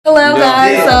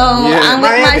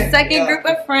second group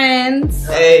of friends.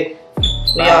 Hey,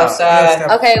 we outside.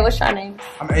 Okay, what's your name?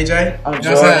 I'm AJ. I'm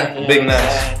Jordan. Big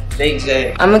Nuts. Big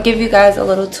J. I'm gonna give you guys a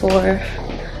little tour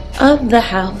of the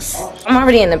house. I'm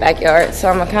already in the backyard, so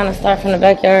I'm gonna kind of start from the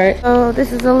backyard. So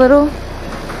this is a little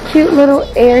cute little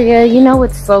area. You know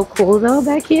what's so cool though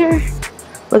back here?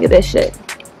 Look at this shit.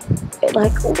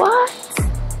 Like, what?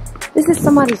 This is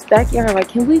somebody's backyard. Like,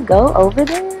 can we go over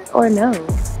there or no?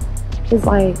 It's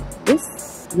like,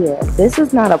 this, yeah, this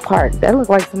is not a park. That looks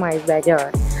like somebody's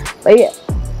backyard. But yeah.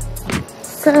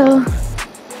 So,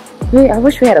 I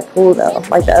wish we had a pool though,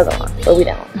 like the other one, but we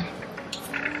don't.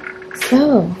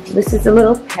 So, this is a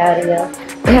little patio.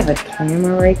 We have a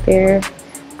camera right there.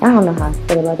 I don't know how I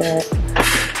feel about that,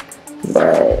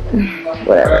 but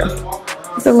whatever.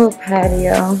 It's a little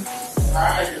patio.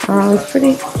 It's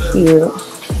pretty cute.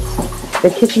 The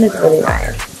kitchen is really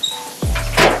nice.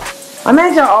 I'm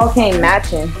mad y'all all came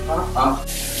matching.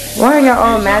 Why are y'all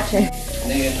all matching?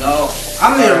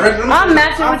 I'm the original. I'm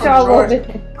matching with y'all a little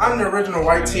bit. I'm the original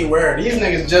white tee wearer. These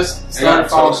niggas just started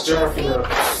falling short for real.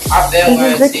 I've been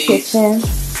wearing This is the tees. kitchen.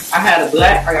 I had a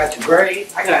black, I got the gray,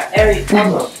 I got every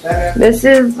color. This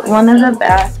is one of the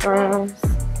bathrooms.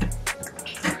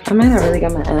 I might not really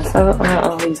got my ass out on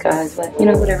all these guys, but you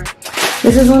know, whatever.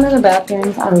 This is one of the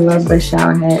bathrooms. I love the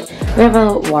shower head. We have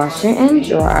a washer and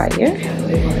dryer.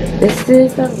 This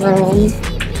is the room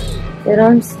that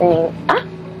I'm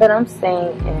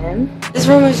staying in. This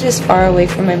room is just far away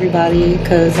from everybody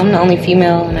because I'm the only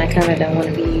female and I kind of don't want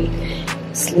to be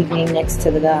sleeping next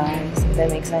to the guys, if that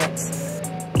makes sense,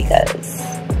 because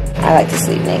I like to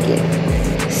sleep naked.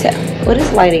 So, well,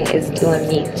 this lighting is doing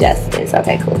me justice.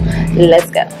 Okay, cool. Let's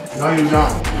go. No, you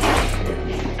don't.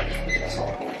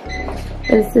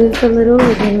 This is the little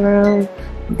living room.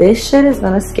 This shit is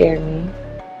gonna scare me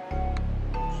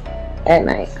at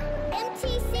night.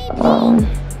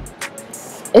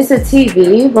 It's a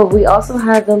TV, but we also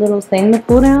have the little thing to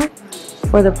pull down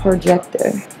for the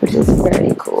projector, which is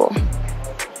very cool.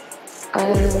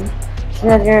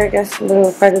 Another, I guess, a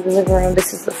little part of the living room.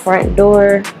 This is the front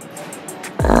door.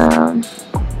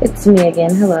 It's me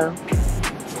again. Hello.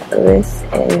 This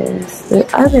is the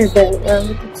other bedroom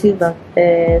with the 2 bunk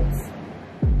beds.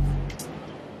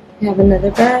 We have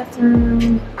another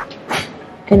bathroom,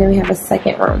 and then we have a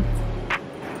second room.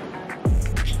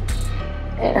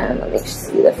 And let me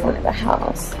see the front of the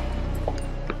house.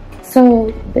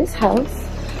 So this house,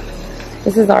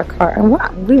 this is our car, and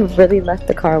wow, we really left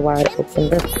the car wide open.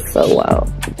 That's so wow.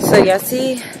 So y'all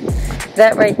see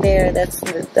that right there? That's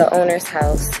the owner's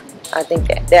house. I think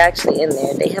they're actually in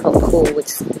there. They have a pool,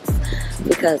 which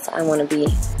because I want to be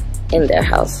in their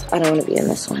house. I don't want to be in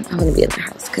this one. I want to be in their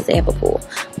house because they have a pool.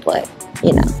 But,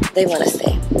 you know, they want to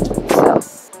stay. So,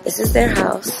 this is their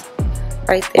house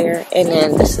right there. And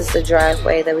then this is the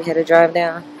driveway that we had to drive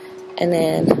down. And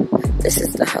then this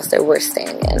is the house that we're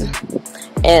staying in.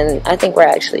 And I think we're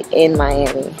actually in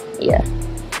Miami. Yeah.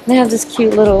 They have this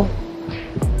cute little,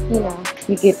 you know,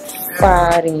 you get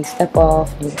fried and you step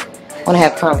off and want to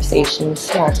have conversations.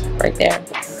 Small talk right there.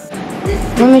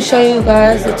 Let me show you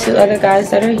guys the 2 other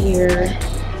guys that are here.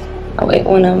 Oh wait,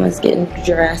 one of them is getting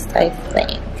dressed, I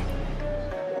think.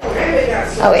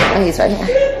 Oh wait, no, he's right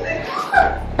here.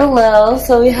 Hello,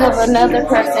 so we have another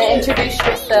person. Introduce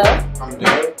yourself. I'm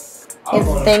Dill.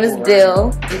 His name is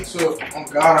Dill. Oh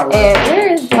God, And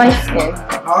where is Light Skin?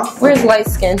 Huh? Where's Light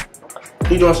Skin?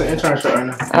 He doing some internship right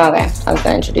now. Oh, okay, I was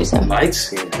gonna introduce him. Light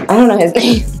skin. I don't know his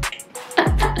name.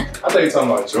 I thought you were talking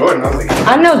about Jordan. I was like,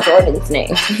 I know Jordan's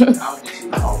name.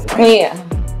 Yeah.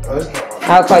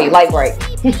 I'll call you Light Bright.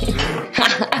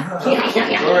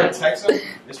 Jordan, text him.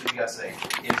 This is what you gotta say.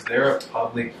 Is there a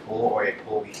public pool or a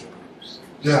pool we can use?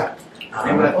 Yeah.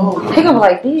 They were like, oh, He gonna be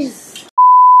like, these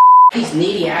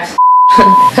needy ass.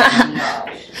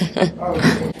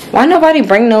 Why nobody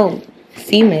bring no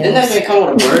females? Didn't that say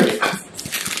come with a bird?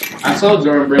 I told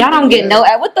Jordan, bring. Y'all don't get no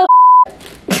at what the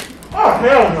Oh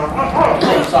hell no.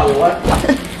 You saw me what?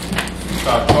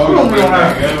 Stop talking about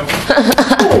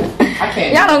I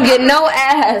can't. y'all don't get no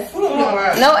ass.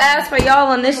 No ass for y'all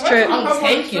on this trip. I'm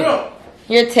taking.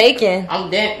 You're taking. I'm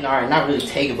dead. No, not really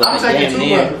taking, but I'm I'm taking damn too,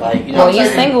 near. bro. Like, you know. Well, you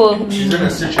single. She's in a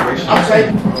situation. I'm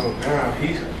taking. Oh God,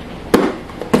 he's.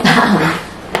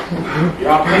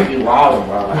 Y'all can't be wild,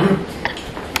 bro.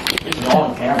 It's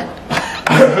on camera.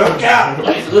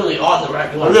 It's literally on the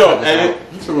record.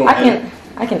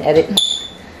 I can edit.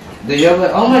 Then you're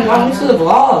like, oh my god, what's the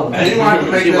vlog? Hey, you want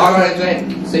to make She this walking joint? that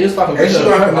joint. So you was fucking Hey, she video.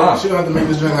 gonna have to make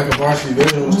this joint like a varsity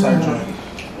visuals type joint.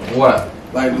 What?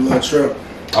 Like a little trip.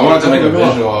 I wanted to make a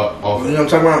visual of You know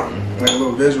what I'm talking about? Like a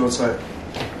little visual type.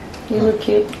 You look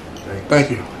cute. Thank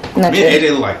you. Not Me and yet.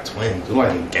 AJ look like twins. We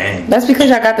like a gang. That's because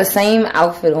y'all got the same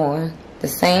outfit on, the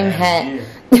same hat.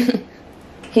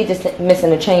 He just missing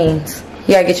the chains.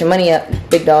 You gotta get your money up,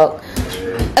 big dog.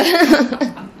 They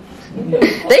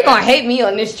gonna hate me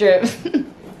on this trip.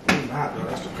 Not though.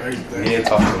 That's the crazy We thing. need to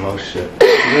talk some more shit.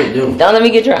 Really do. Don't let me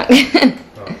get drunk.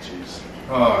 Oh, jeez.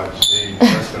 Oh, jeez.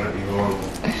 That's gonna be horrible.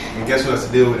 And guess who has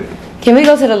to deal with it? Can we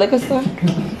go to the liquor store?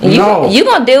 No. You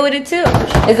gonna deal with it too.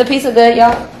 Is the pizza good,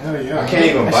 y'all? Hell yeah. I can't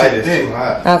even That bite shit it. It's thick. too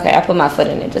hot. Okay, I put my foot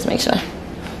in it. Just make sure.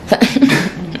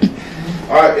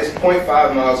 Alright, it's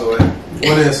 0.5 miles away.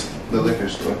 What is? The liquor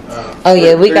store. Oh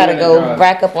yeah, we gotta 3-minute go drive.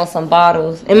 rack up on some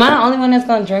bottles. Am I the only one that's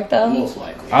gonna drink though? Most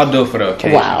likely. I'll do it for the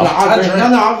occasion. No, Wow. I'll drink. No,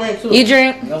 I'll drink too. You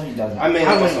drink? No, he doesn't. I mean,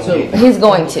 I that's went some too. weed. He's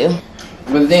going to.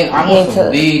 But then I Me want some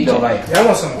too. weed though, like. Yeah, I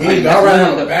want some weed. Like, I'd that's rather really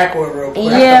have the- a backwood real quick.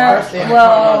 Yeah. That's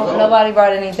Well, nobody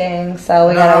brought anything, so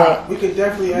we gotta Nah, we could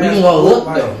definitely ask. We can go look,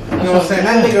 like, though. You know what I'm saying?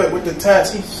 That nigga with the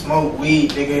tats, he smoked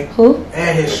weed, nigga. wait. Who?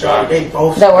 And his shot, they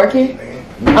both. That work here? nigga.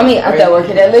 I mean, I'm that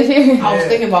working that live here. I was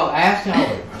thinking about asking.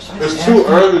 I was like, It's too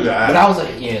early to But ask. I was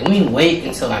like, yeah, let me wait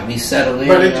until like we settle in.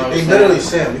 But you know what they I'm literally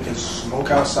saying? said we can smoke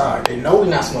outside. They know we're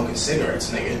not smoking cigarettes,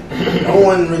 nigga. No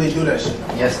one really do that shit.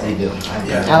 Yes, they do.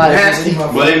 Yeah, I like nasty it.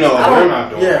 motherfuckers. But they know we're not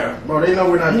doing it. Yeah, bro, they know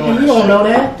we're not doing You that don't shit. know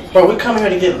that? Bro, we come here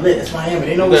to get lit. It's Miami.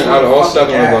 They know we're Then out of all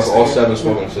smoking 7 of fucking us, all gas, 7 nigga.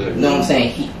 smoking shit. You know what I'm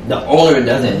saying? The owner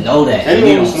doesn't know that. Anyone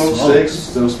He who don't smokes smoke. 6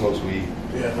 still smokes weed.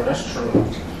 Yeah, bro, that's true.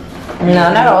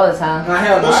 No, not all the time. Nah,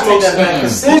 hell no, I take that back.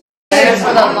 'Cause six-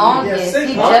 For the longest, Yeah, he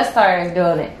 6 months. just started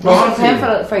doing it. Auntie.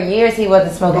 Him for years, he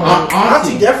wasn't smoking weed.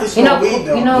 Auntie definitely You know, smoke weed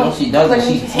though. you know. No, she doesn't. when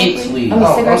She smoke hates weed. I mean, No,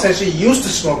 I'm cigarettes. saying she used to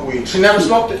smoke weed. She never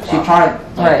smoked it. She tried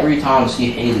like Right. 3 times.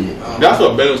 She hated it. That's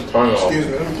what Ben's turn off. Excuse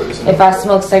me, let me put this in. If I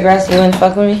smoke cigarettes, you wouldn't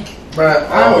fuck with me. But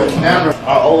I would never.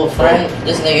 Our old friend,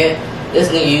 this nigga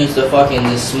used to fucking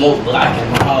just smoke black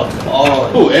in my house all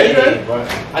Who, day, AJ? bro.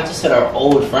 I just said our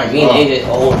old friend. Me and Oh. AJ,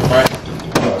 old friend.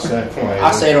 Oh, son, come on,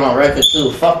 I say it on record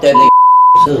too. Fuck that nigga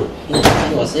too. He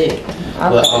gonna say it.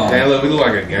 But Damn, look, we look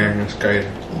like a gang. That's crazy.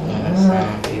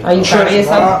 Are you proud of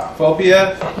yourself?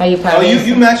 Phobia? Are you proud Oh, of you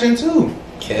yourself? matching too.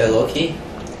 Kill low key.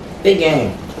 Big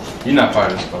game. You're not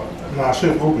part of this phone. Nah, she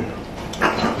open.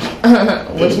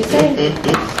 What'd you say?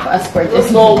 I squirt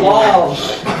this whole wall.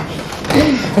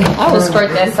 I will squirt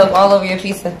that soap all over your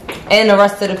pizza. And the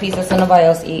rest of the pizza so nobody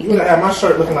else eat. You gonna have my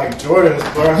shirt looking like Jordan's,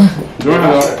 bro. Jordan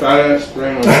has a fat ass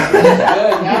string.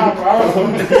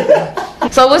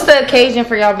 So what's the occasion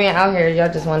for y'all being out here?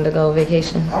 Y'all just wanted to go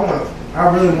vacation? I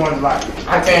really wanted to like.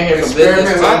 I came here for Experiment.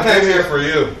 business. I came here for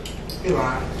you. You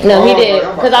lying. No, he did.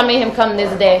 Because I made him come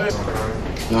this day.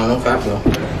 No, no crap though.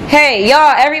 Hey,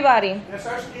 y'all, everybody. Yes,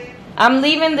 sir, Ski. I'm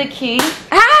leaving the key.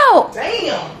 Ow!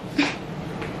 Damn.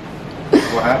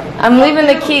 What happened? I'm leaving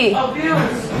the key.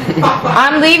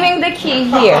 I'm leaving the key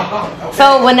here.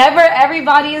 So whenever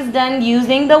everybody is done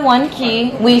using the one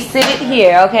key, we sit it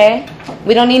here, okay?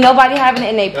 We don't need nobody having it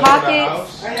in their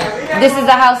pockets. This is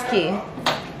a house key.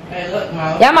 Hey, look,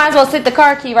 man. Y'all might as well sit the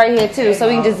car key right here too, so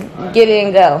we can just get it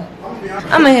and go.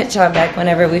 I'm gonna hit y'all back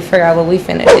whenever we figure out what we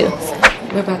finna do.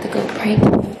 We're about to go prank.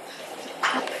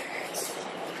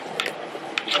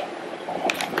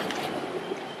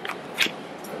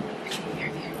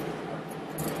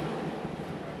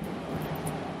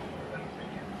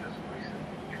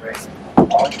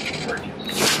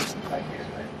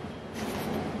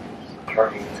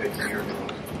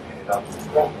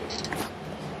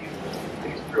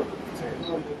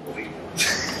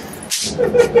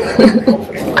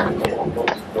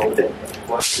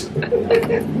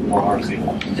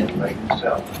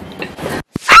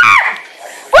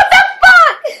 What the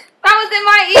fuck? That was in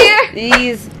my ear.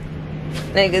 These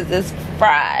niggas is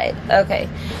fried. Okay.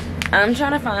 I'm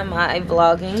trying to find my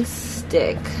vlogging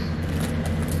stick.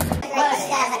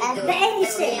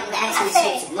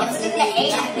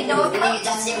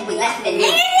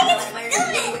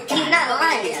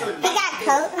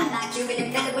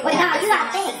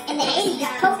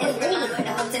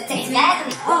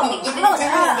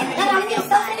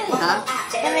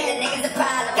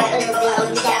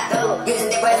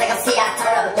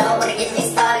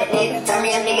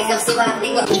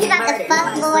 He's about to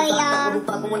fuck boy,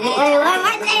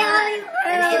 y'all.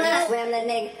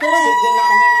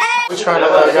 We trying to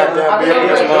goddamn be up in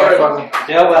this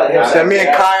motherfucker. Send me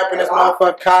and Kai up in this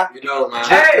motherfucker, Kai. You know,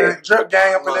 man. Drip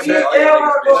gang up in this bitch. You know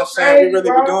what I'm saying? We really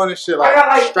be doing this shit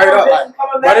like straight up, like.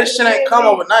 But this shit ain't come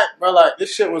overnight, bro. Like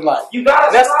this shit was like. Let's tell you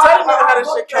how this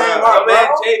shit came up, Man, man.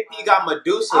 JP got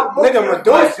Medusa. Nigga,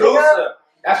 Medusa.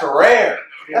 That's rare.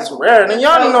 That's rare. Then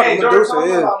y'all don't know what Medusa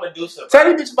is. Medusa. Tell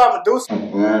these bitches about Medusa.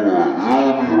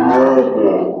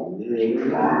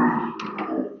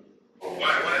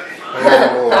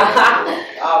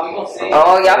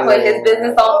 Oh, y'all put his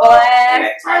business on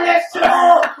blast. Turn that shit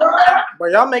off, bro.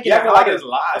 But y'all making it like it's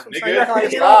live, nigga.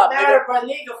 It don't matter, bro.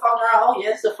 Nigga, fuck around. Oh,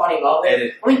 yeah, it's a funny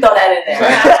moment. Let me throw that in there.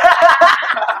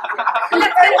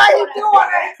 Why you doing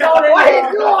that? Why you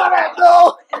doing that,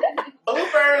 though?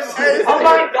 Bloopers. Oh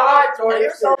my God, Jordan,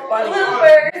 you're so funny.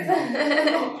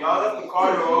 Bloopers. Y'all left the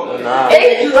car door. Nah.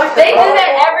 They do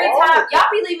that every time. Y'all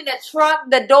be leaving the trunk,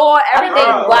 the door, everything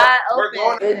wide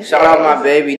open. Shout out my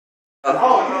baby.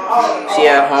 She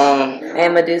at home.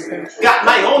 And Medusa. Got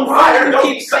my own fire. Don't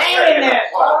keep saying that.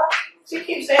 She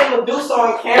keeps saying Medusa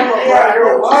on camera.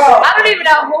 I don't even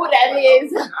know who that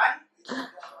is.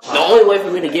 The only way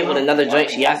for me to give it another drink,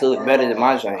 she has to look better than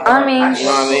my drink. I mean, you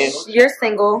know what I mean? You're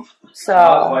single,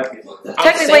 so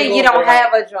technically you don't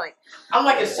have a joint. I'm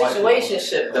like a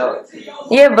situationship though.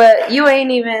 Yeah, but you ain't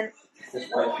even.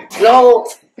 Yo,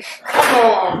 come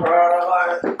on,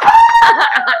 bro.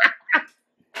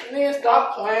 Man,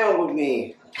 stop playing with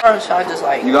me. First, I just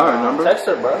like. You got her number? Text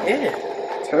her, bro. Yeah.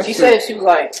 She said she was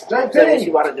like, what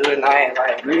she about to do tonight.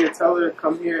 Like, we didn't tell her to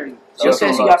come here. And she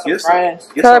said she got some friends.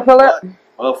 Tell her pull up.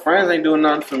 Well, friends ain't doing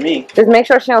nothing for me. Just make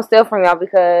sure she don't steal from y'all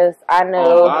because I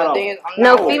know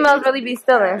no females really be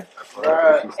stealing.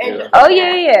 Oh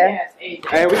yeah.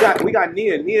 Hey, we got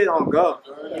Nia on go.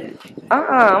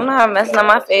 I'm not messing up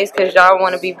my face because y'all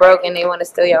want to be broke and they want to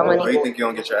steal y'all money. Why you think you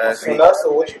don't get your ass beat?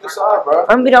 So what you decide, bro?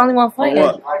 I'm gonna be the only one fighting.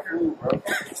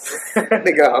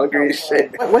 Nigga hungry as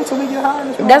shit. Wait till we get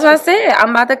high. That's what I said.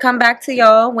 I'm about to come back to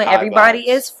y'all when everybody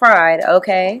is fried.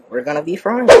 Okay. We're gonna be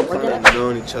friends. We've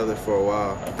known each other for a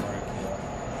while.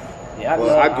 Yeah,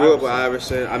 well, I grew up with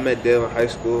Iverson. I met Dale in high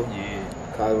school. Yeah.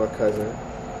 Kyle, my cousin.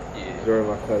 Yeah. Jordan,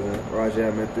 my cousin. Rajay,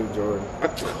 I met through Jordan.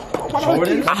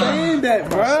 Jordan? I'm saying that,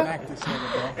 bro.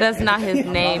 That's not his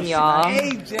name, y'all.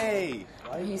 AJ.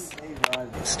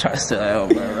 Let's try to sit down,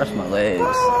 bro. Rush my legs.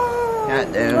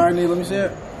 God damn. Alright, let me see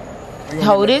it.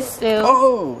 Hold it still.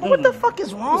 Oh, what the fuck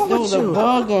is wrong with you? There's a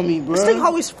bug on me, bro. This thing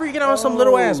always freaking out on some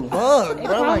little ass bug,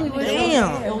 bro. Like,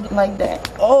 damn. Like that.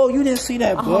 Oh, you didn't see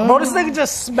that bug? Bro, this nigga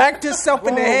just smacked himself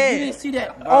in the head. You didn't see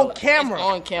that? Bro. On camera. It's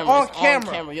on camera. On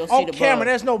camera. You'll see the bug.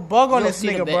 There's no bug on this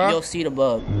nigga, bro. You'll see the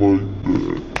bug. Oh, you didn't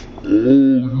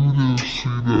see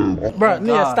that. Bro,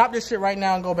 Nia, stop this shit right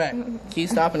now and go back. Can you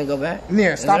stop and go back?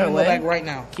 Nia, stop and go back right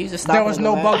now. Can you just stop? There was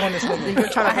no bug on this nigga. You're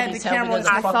trying to I had the camera on.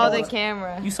 I saw the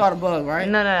camera. You saw the bug, right?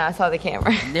 No, I saw the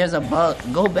camera. There's a bug.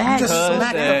 Go back. Just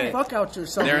smack the fuck out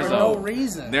yourself for no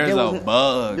reason. There's a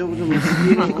bug. There was a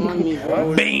mosquito on me,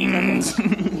 bro. Beans.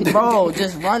 Bro,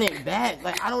 just run it back.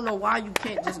 Like, I don't know why you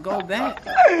can't just go back.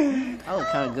 I look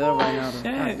kind of good right now, though.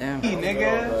 God damn.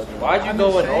 Nigga. Why'd you go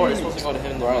with Or? It's supposed to go to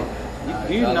him, bro.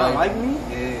 Do you not like me?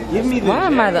 Yeah. Give me the Why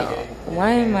am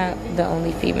I the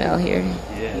only female here?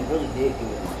 Yeah. He really did give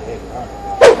me the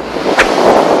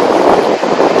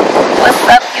What's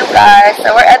up, you guys?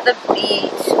 So we're at the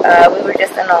beach. We were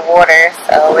just in the water,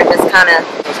 so we're just kind of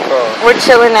we're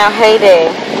chilling out. Heyday.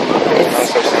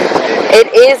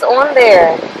 It is on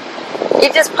there.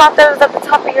 It just popped up at the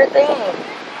top of your thing.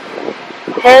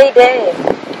 Heyday.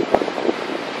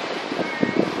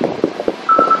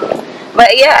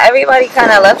 But yeah, everybody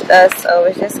kind of left us, so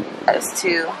it's just us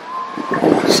two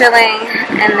chilling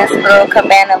in this little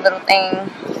cabana little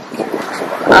thing.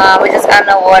 We just got in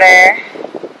the water.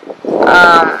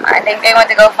 I think they went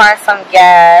to go find some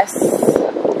gas.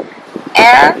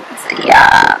 And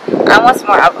yeah, I want some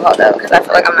more alcohol though, because I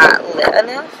feel like I'm not lit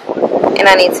enough. And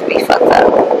I need to be fucked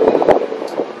up.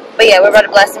 But yeah, we're about to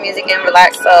blast the music and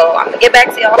relax, so I'm going to get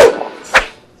back to y'all.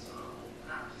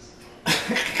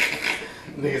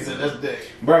 Nigga said that's dick.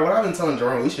 Bro, what I've been telling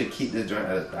Jordan, we should keep this joint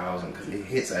at 1,000 because it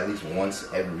hits at least once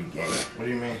every game. What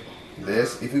do you mean?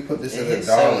 This, if we put this at $1,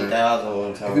 7,000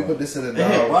 one time. if we put this at $1,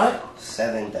 hit what?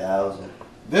 7,000.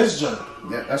 This joint.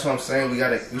 Yeah, that's what I'm saying. We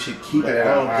should keep it at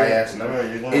a high ass number.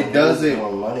 It does it.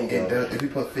 It does. If we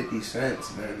put 50 cents,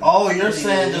 then. Oh, you're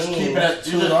saying just keep it at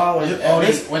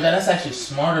 $2. That's actually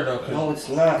smarter though. No, it's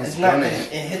not. It's not. It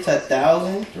hits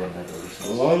 1,000.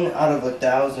 1 out of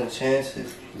 1,000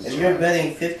 chances. If you're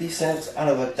betting 50 cents out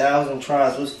of 1,000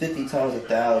 tries, what's 50 times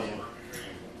 1,000?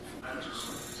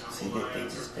 See,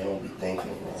 they don't be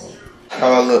thinking, man.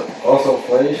 How I look? Also,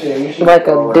 funny shit. Like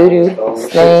a doo-doo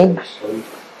stain.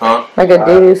 Huh? Like a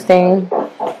doo-doo stain. No,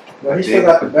 he still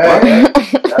got the bag.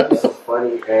 That's some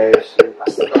funny ass shit. I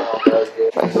still got my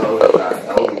bag.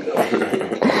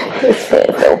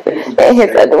 It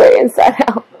hits underwear inside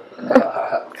out.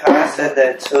 I said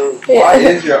that too. Yeah. Why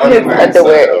is your underwear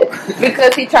underwear?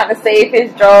 Because he's trying to save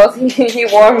his drawers. He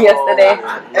wore them yesterday.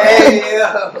 Hey, yo.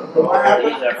 What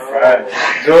happened?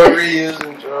 Jewelry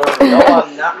using drawers. No,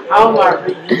 I'm not. How am I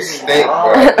reusing Snake,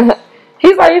 bro.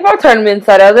 He's like, if I turn them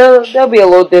inside out, they'll be a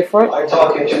little different. I'm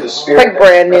talking to the spirit Like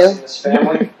brand new. in this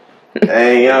family.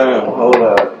 Hey, young, hold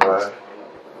up, bro.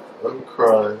 I'm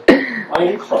crying. Why are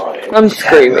you crying? I'm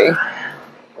screaming.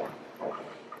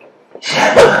 He's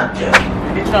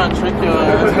trying to trick your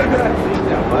ass.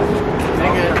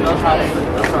 Nigga knows how to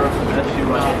finesse you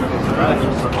when you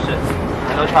some shit.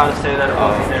 I know how to say that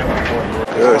about the camera before.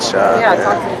 Good shot. Yeah, man.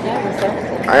 talk to the camera, sir.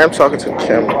 I am talking to the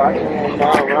camera.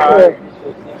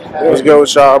 What's good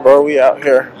with y'all, bro? We out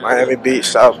here. Miami Beach,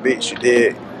 South Beach, you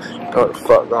did. Know what the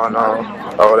fuck going on.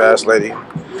 Old ass lady.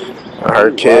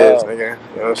 Her kids, nigga.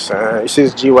 You know what I'm saying? You see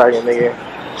this G-Wagon, nigga?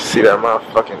 See that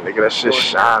motherfucking nigga? That shit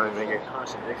shining, nigga.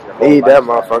 Need that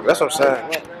motherfucker. That's what I'm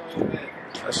saying.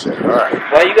 That shit, alright.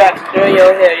 Why you got to string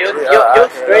your hair? Your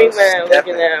string man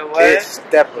looking at what? It's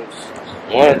steppers.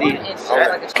 One of these.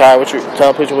 Kai, what you?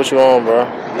 Tell picture what you on, bro.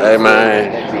 Hey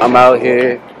man, I'm out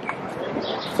here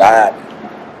vibing.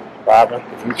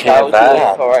 You can't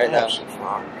vibe for right now.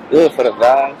 Good for the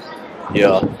vibes.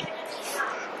 Yeah.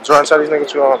 Jordan, tell these niggas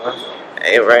what you on, man.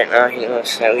 Hey, right now, you know what I'm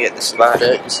saying? We at the spot.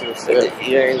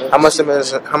 How much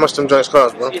them joints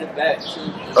cost, bro?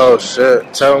 Oh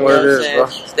shit. Tell them what it is, bro.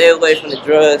 Stay away from the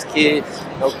drugs, kids.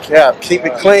 No cap. Keep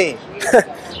it clean.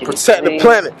 Protect the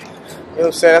planet. You know what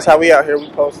I'm saying? That's how we out here. We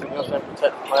posting. You know what I'm saying?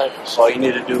 Protect the planet. That's all you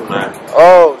need to do, man.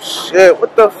 Oh shit.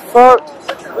 What the fuck?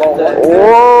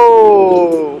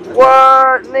 Whoa.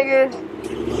 What, nigga?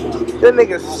 That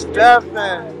nigga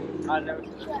stepping.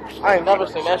 I ain't never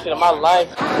seen that shit in my life.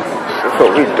 That's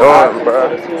what we doing,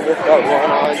 bro.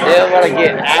 They'll want to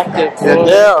get active. Yeah,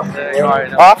 Dale.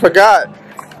 Oh, I forgot.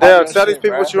 Dale, tell these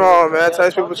people what you on, man. Tell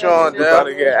these people what you on, Dale. About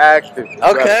to get active.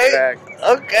 Okay.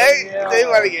 Okay. They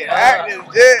want to get active,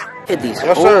 shit. Hit these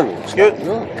Yes, sir. Excuse me.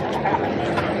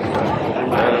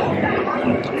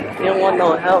 You don't want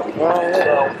no help, bro.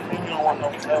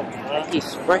 He's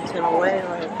sprinting away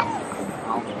like.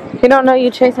 He don't know you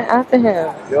chasing after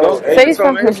him. Yo, Say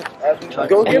something.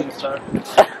 Go get him, sir.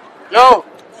 Yo,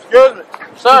 excuse me,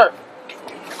 sir.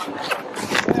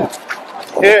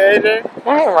 Here, AJ.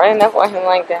 I ain't running up on him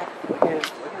like that. Look at his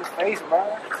face, bro.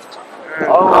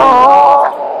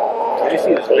 Oh. You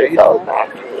see his face? So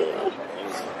happy.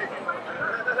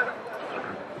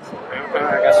 I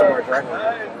got some more drink.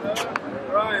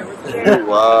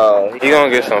 Wow. You gonna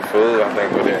get some food, I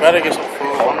think, with it. Better get some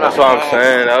food. That's what I'm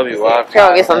saying. That'll be wild. He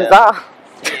gonna get some za.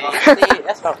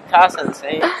 That's what Casa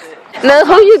saying. No,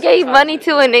 who you gave money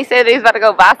to and they said they was about to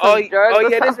go buy some drugs? Oh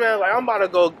yeah, this man like I'm about to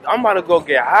go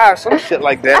get high, some shit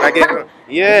like that. And I gave him,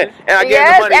 and I gave him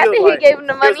the money. After he gave him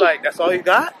the money. He was like, "That's all you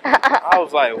got?" I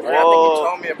was like, "Whoa." I think you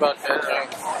told me about that.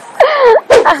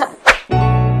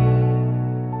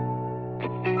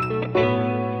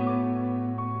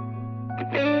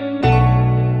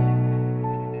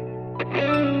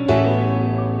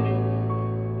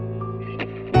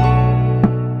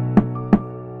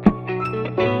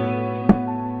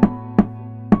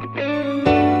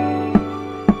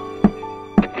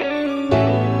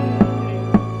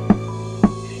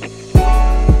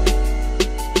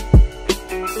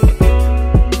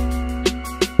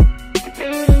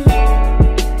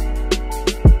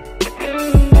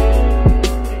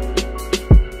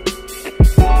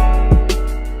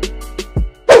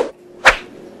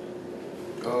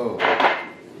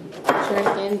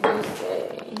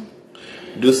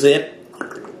 Douce.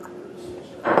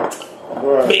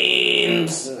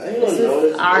 Beans. This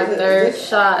is our third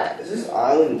shot. Is this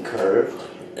island curved?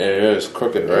 Yeah, it's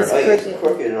crooked, right? It's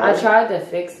crooked, right? I tried to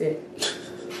fix it.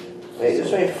 Wait,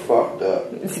 this ain't fucked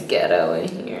up. It's ghetto in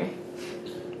here.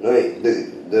 Wait,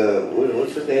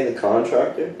 what's his name? The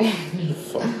contractor?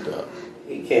 Fucked up.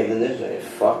 He came in this and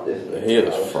fucked this. He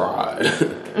was fried.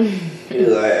 He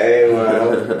was like, "Hey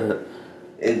man,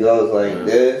 it goes like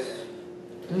this."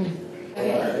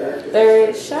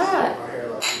 Third shot.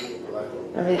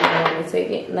 I really don't want to take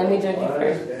it. Let me drink it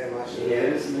first.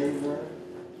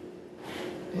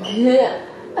 Yeah.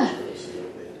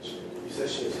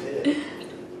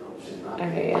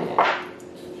 Okay, yeah.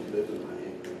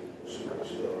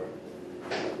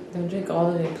 Don't drink all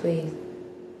of it, please.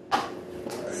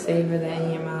 Savor that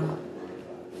in your mouth.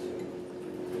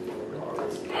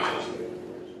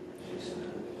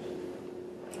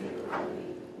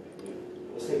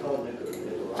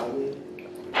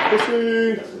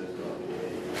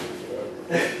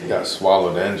 You got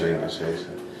swallowed and drink the shit.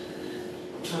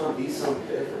 Be something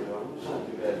different, bro. I'm trying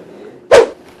to do that again.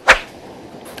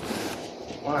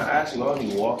 Why pass you on,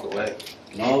 you walk away.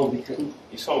 No, because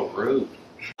You're so rude.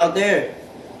 out there.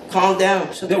 Calm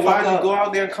down. Shut Then the why'd fuck you up. go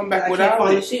out there and come back I can't without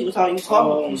find the it? sheet. What's all you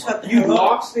talking? You shut the You hell up.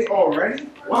 lost it already?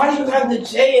 Why do you have the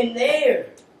J in there?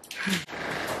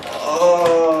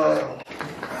 Oh.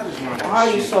 Why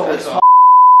are you so retarded?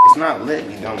 It's not lit,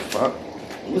 you dumb fuck.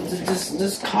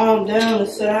 Just calm down and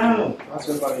sit down. That's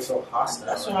just why you're so hostile.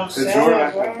 That's what I'm The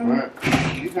saying, Jordan,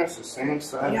 bro. you guys the same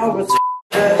size. Y'all retarded.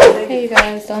 Hey you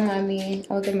guys, don't mind me.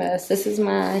 I was a mess. This is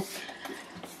my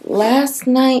last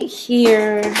night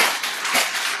here.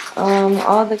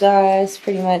 All the guys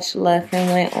pretty much left and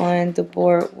went on the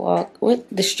boardwalk, with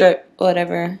the strip,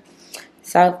 whatever,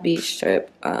 South Beach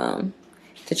strip, to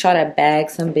try to bag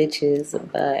some bitches,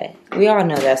 but we all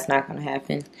know that's not gonna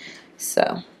happen.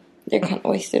 So they're kind of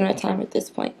wasting their time at this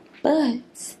point. But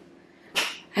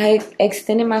I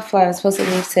extended my flight. I was supposed to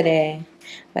leave today,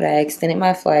 but I extended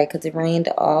my flight because it rained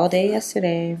all day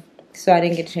yesterday, so I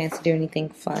didn't get a chance to do anything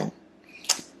fun.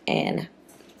 And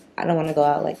I don't want to go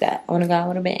out like that. I want to go out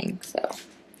with a bang. So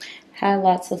had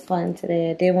lots of fun today.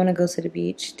 I did want to go to the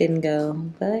beach, didn't go,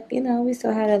 but you know, we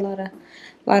still had a lot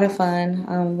of fun.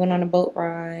 We went on a boat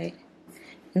ride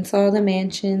and saw the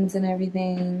mansions and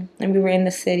everything, and we were in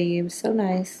the city. It was so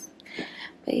nice.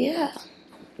 But yeah,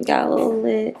 got a little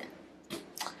lit.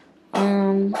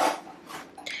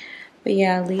 But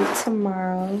yeah, I leave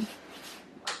tomorrow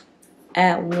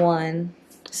at 1.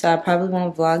 So I probably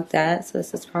won't vlog that. So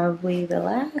this is probably the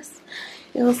last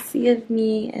you'll see of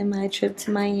me and my trip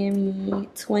to Miami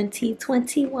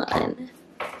 2021.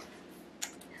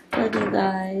 Love you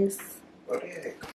guys.